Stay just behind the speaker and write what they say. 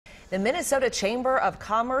The Minnesota Chamber of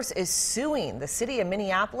Commerce is suing the city of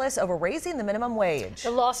Minneapolis over raising the minimum wage.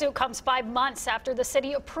 The lawsuit comes 5 months after the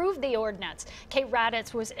city approved the ordinance. Kate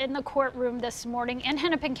Raddatz was in the courtroom this morning in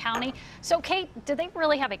Hennepin County. So, Kate, do they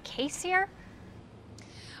really have a case here?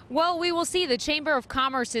 Well, we will see. The Chamber of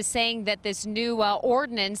Commerce is saying that this new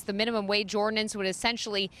ordinance, the minimum wage ordinance, would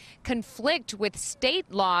essentially conflict with state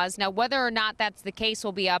laws. Now, whether or not that's the case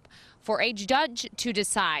will be up for a judge to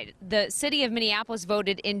decide. The city of Minneapolis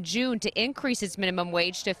voted in June to increase its minimum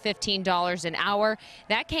wage to $15 an hour.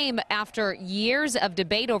 That came after years of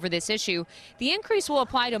debate over this issue. The increase will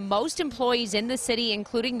apply to most employees in the city,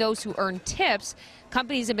 including those who earn tips.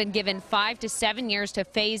 Companies have been given 5 to 7 years to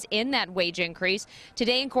phase in that wage increase.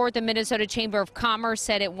 Today in court, the Minnesota Chamber of Commerce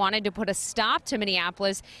said it wanted to put a stop to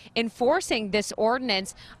Minneapolis enforcing this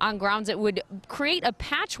ordinance on grounds it would create a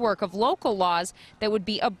patchwork of local laws that would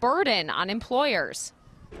be a burden on employers.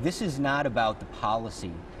 This is not about the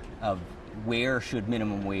policy of where should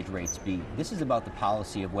minimum wage rates be. This is about the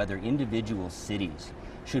policy of whether individual cities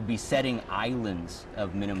should be setting islands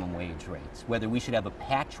of minimum wage rates, whether we should have a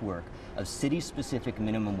patchwork of city-specific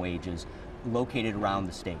minimum wages located around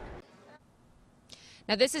the state.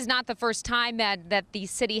 Now, this is not the first time that the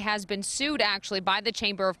city has been sued, actually, by the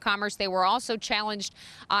Chamber of Commerce. They were also challenged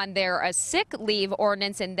on their sick leave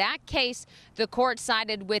ordinance. In that case, the court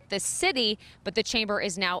sided with the city, but the chamber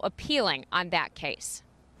is now appealing on that case.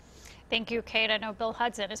 Thank you, Kate. I know Bill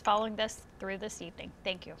Hudson is following this through this evening.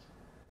 Thank you.